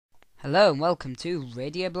Hello and welcome to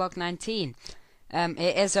Radio Blog 19.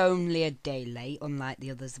 It is only a day late, unlike the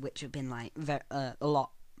others, which have been like a lot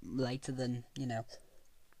later than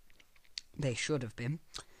they should have been.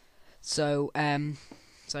 So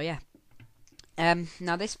yeah.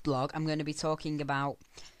 Now this blog, I'm going to be talking about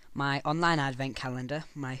my online advent calendar,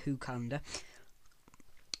 my Who calendar.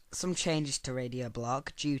 Some changes to Radio Blog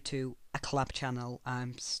due to a collab channel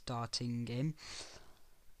I'm starting in.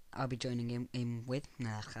 I'll be joining in with.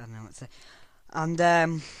 I don't know what to say.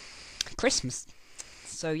 And Christmas.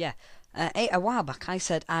 So yeah, a while back I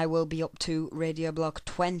said I will be up to Radio Blog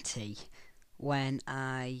 20 when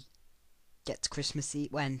I get to Christmas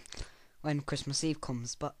Eve. When Christmas Eve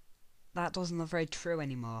comes, but that doesn't look very true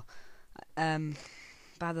anymore.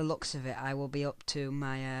 By the looks of it, I will be up to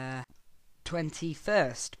my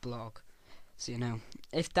 21st blog. So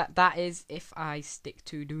if if I stick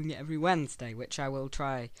to doing it every Wednesday, which I will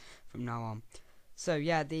try from now on. So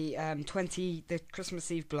yeah, the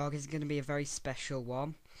Christmas Eve blog is going to be a very special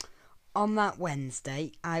one. On that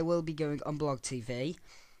Wednesday, I will be going on Blog TV.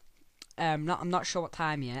 I'm not sure what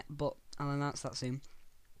time yet, but I'll announce that soon.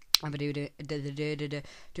 I'll be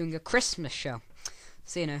doing a Christmas show.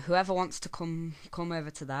 So whoever wants to come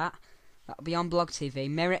over to that, that'll be on Blog TV.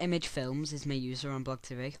 MirrorImageFilms is my user on Blog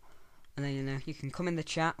TV. And then, you can come in the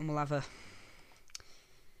chat and we'll have a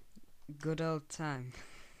good old time.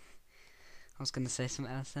 I was going to say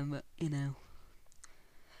something else then, but,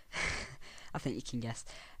 I think you can guess.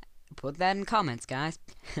 Put that in comments, guys.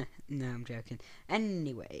 No, I'm joking.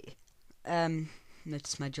 Anyway,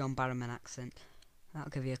 notice my John Barrowman accent. That'll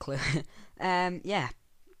give you a clue. Yeah.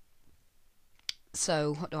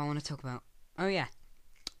 So, what do I want to talk about? Oh, yeah.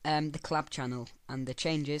 The collab channel and the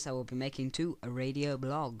changes I will be making to a radio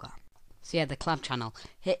blog. So yeah, the collab channel.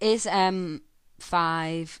 It is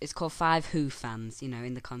it's called 5 Who fans,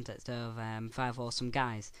 in the context of 5 awesome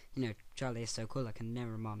guys. Charlie is so cool I can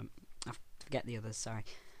never remember him. I forget the others, sorry.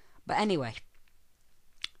 But anyway,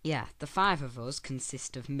 yeah, the 5 of us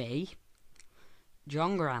consist of me,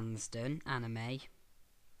 John Gransden, anime,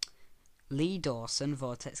 Lee Dawson,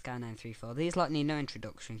 Vortex Guy 934. These lot need no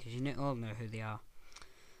introduction because you all know who they are.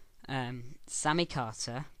 Sammy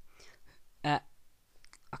Carter.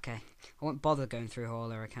 Okay, I won't bother going through all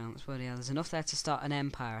their accounts, but yeah, there's enough there to start an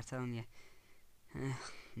empire, I'm telling you.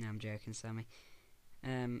 No, I'm joking, Sammy.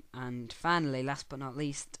 And finally, last but not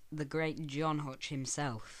least, the great John Hutch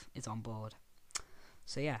himself is on board.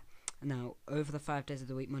 So yeah, now, over the 5 days of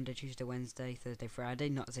the week, Monday, Tuesday, Wednesday, Thursday, Friday,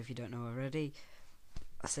 not as if you don't know already,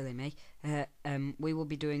 silly me, we will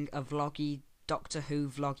be doing a vloggy, Doctor Who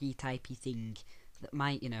vloggy typey thing that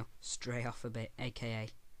might, stray off a bit, aka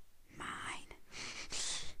mine.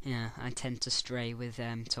 Yeah, I tend to stray with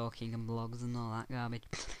talking and blogs and all that garbage.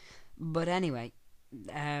 But anyway,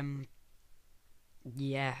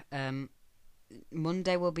 yeah,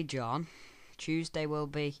 Monday will be John. Tuesday will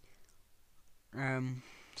be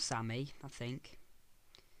Sammy, I think.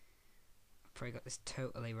 I've probably got this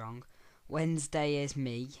totally wrong. Wednesday is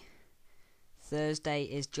me. Thursday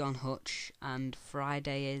is John Hutch, and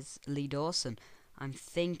Friday is Lee Dawson. I'm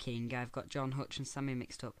thinking I've got John Hutch and Sammy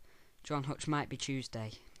mixed up. John Hutch might be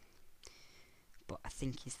Tuesday, but I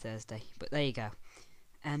think he's Thursday. But there you go.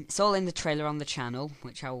 It's all in the trailer on the channel,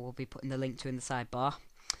 which I will be putting the link to in the sidebar.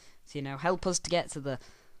 So, help us to get to the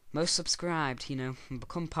most subscribed, and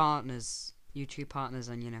become partners, YouTube partners,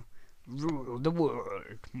 and, rule the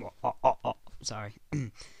world. Sorry.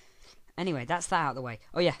 Anyway, that's that out of the way.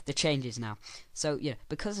 Oh yeah, the changes now. So,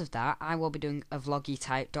 because of that, I will be doing a vloggy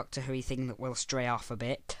type Doctor Who thing that will stray off a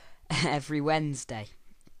bit every Wednesday.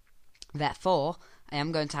 Therefore, I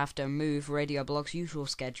am going to have to move Radio Blog's usual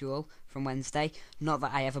schedule from Wednesday, not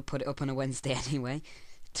that I ever put it up on a Wednesday anyway,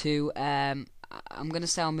 to, I'm going to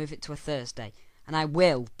say I'll move it to a Thursday. And I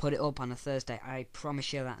will put it up on a Thursday, I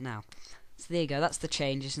promise you that now. So there you go, that's the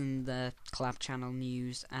changes in the collab channel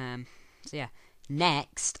news. So yeah,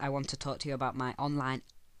 next I want to talk to you about my online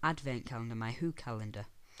advent calendar, my Who calendar.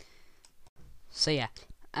 So yeah,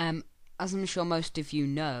 as I'm sure most of you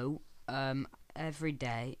know, every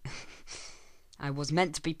day I was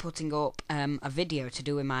meant to be putting up a video to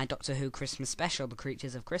do with my Doctor Who Christmas special, The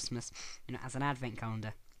Creatures of Christmas, as an advent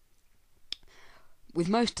calendar. With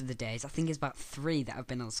most of the days, I think it's about 3 that I've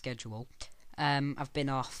been on schedule. I've been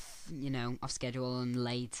off schedule and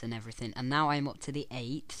late and everything, and now I'm up to the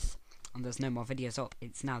 8th, and there's no more videos up.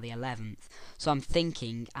 It's now the 11th, so I'm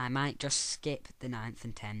thinking I might just skip the 9th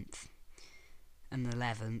and 10th and the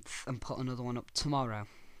 11th and put another one up tomorrow.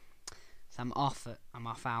 So I'm off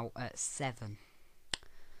out at 7.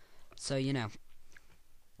 So it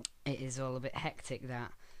is all a bit hectic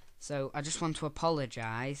that. So I just want to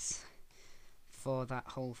apologise for that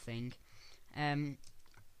whole thing.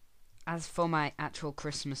 As for my actual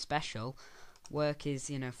Christmas special, work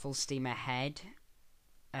is, full steam ahead.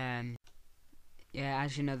 Yeah,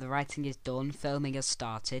 as you know, the writing is done, filming has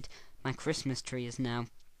started, my Christmas tree is now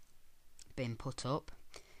been put up.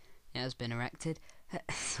 It has been erected.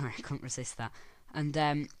 Sorry, I couldn't resist that. And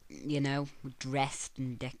dressed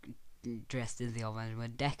and dressed is the old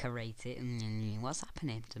word, decorated. What's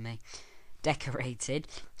happening to me? Decorated.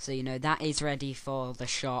 So that is ready for the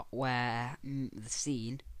shot where the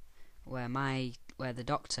scene where the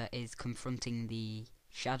Doctor is confronting the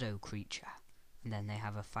shadow creature, and then they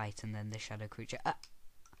have a fight, and then the shadow creature.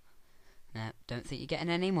 No, don't think you're getting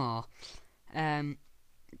any more.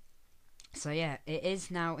 So yeah, it is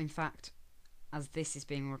now, in fact, as this is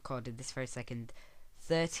being recorded this very second,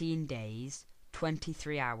 13 days,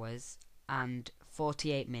 23 hours, and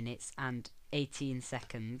 48 minutes, and 18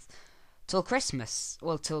 seconds till Christmas.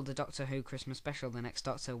 Well, till the Doctor Who Christmas special, the next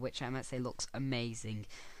Doctor, which I might say looks amazing.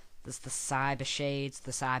 There's the cyber shades,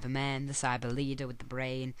 the Cybermen, the cyber leader with the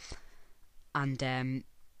brain, and the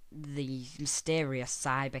mysterious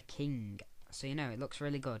cyber king. So it looks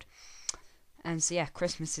really good. And so yeah,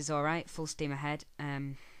 Christmas is alright, full steam ahead.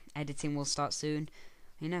 Editing will start soon.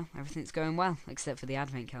 Everything's going well, except for the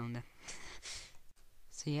advent calendar.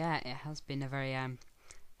 So yeah, it has been a very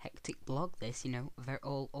hectic blog, this,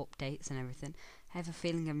 all updates and everything. I have a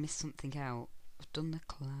feeling I missed something out. I've done the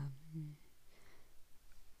clan.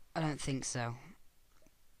 I don't think so.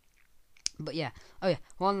 But yeah, oh yeah,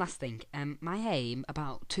 one last thing. My aim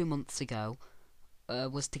about 2 months ago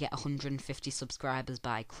was to get 150 subscribers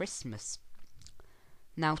by Christmas.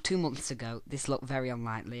 Now, 2 months ago, this looked very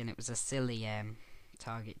unlikely, and it was a silly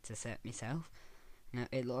target to set myself.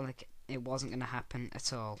 It looked like it wasn't going to happen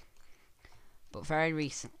at all. But very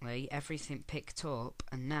recently, everything picked up,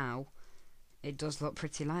 and now it does look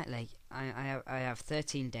pretty likely. I have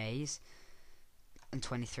 13 days and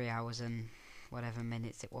 23 hours and whatever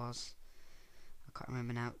minutes it was. I can't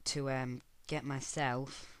remember now. To get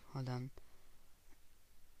myself. Hold on.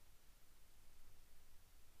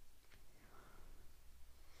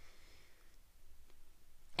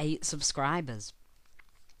 8 subscribers.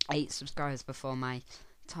 8 subscribers before my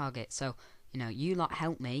target. So, you lot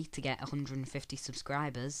help me to get 150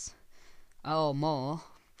 subscribers or more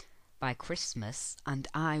by Christmas, and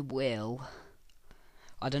I will.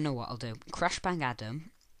 I don't know what I'll do. Crash Bang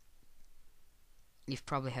Adam, you've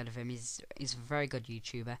probably heard of him. He's a very good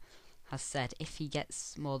YouTuber. Has said if he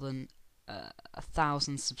gets more than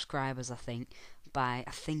 1,000 subscribers, I think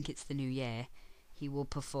it's the new year, he will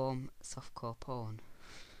perform softcore porn.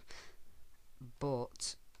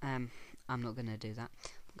 But I'm not gonna do that.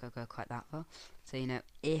 I'm gonna go quite that far. So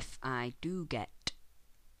if I do get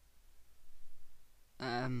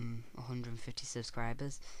 150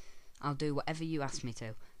 subscribers, I'll do whatever you ask me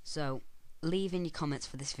to. So leave in your comments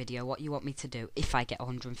for this video what you want me to do if I get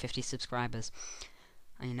 150 subscribers,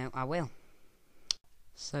 and I will.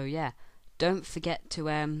 So yeah, don't forget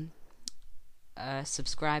to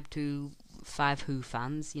subscribe to 5 Who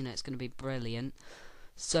fans. It's gonna be brilliant,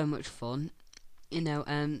 so much fun.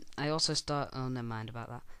 I also start. Oh, never mind about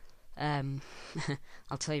that.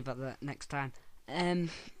 I'll tell you about that next time.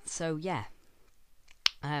 So yeah,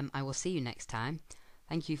 I will see you next time.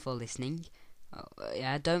 Thank you for listening.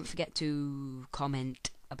 Yeah, don't forget to comment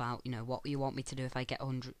about what you want me to do if I get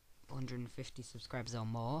 150 subscribers or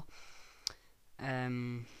more.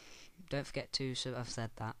 Don't forget to. So I've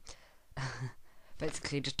said that.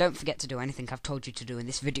 Basically, just don't forget to do anything I've told you to do in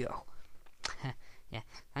this video. Yeah,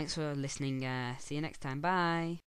 thanks for listening. See you next time. Bye.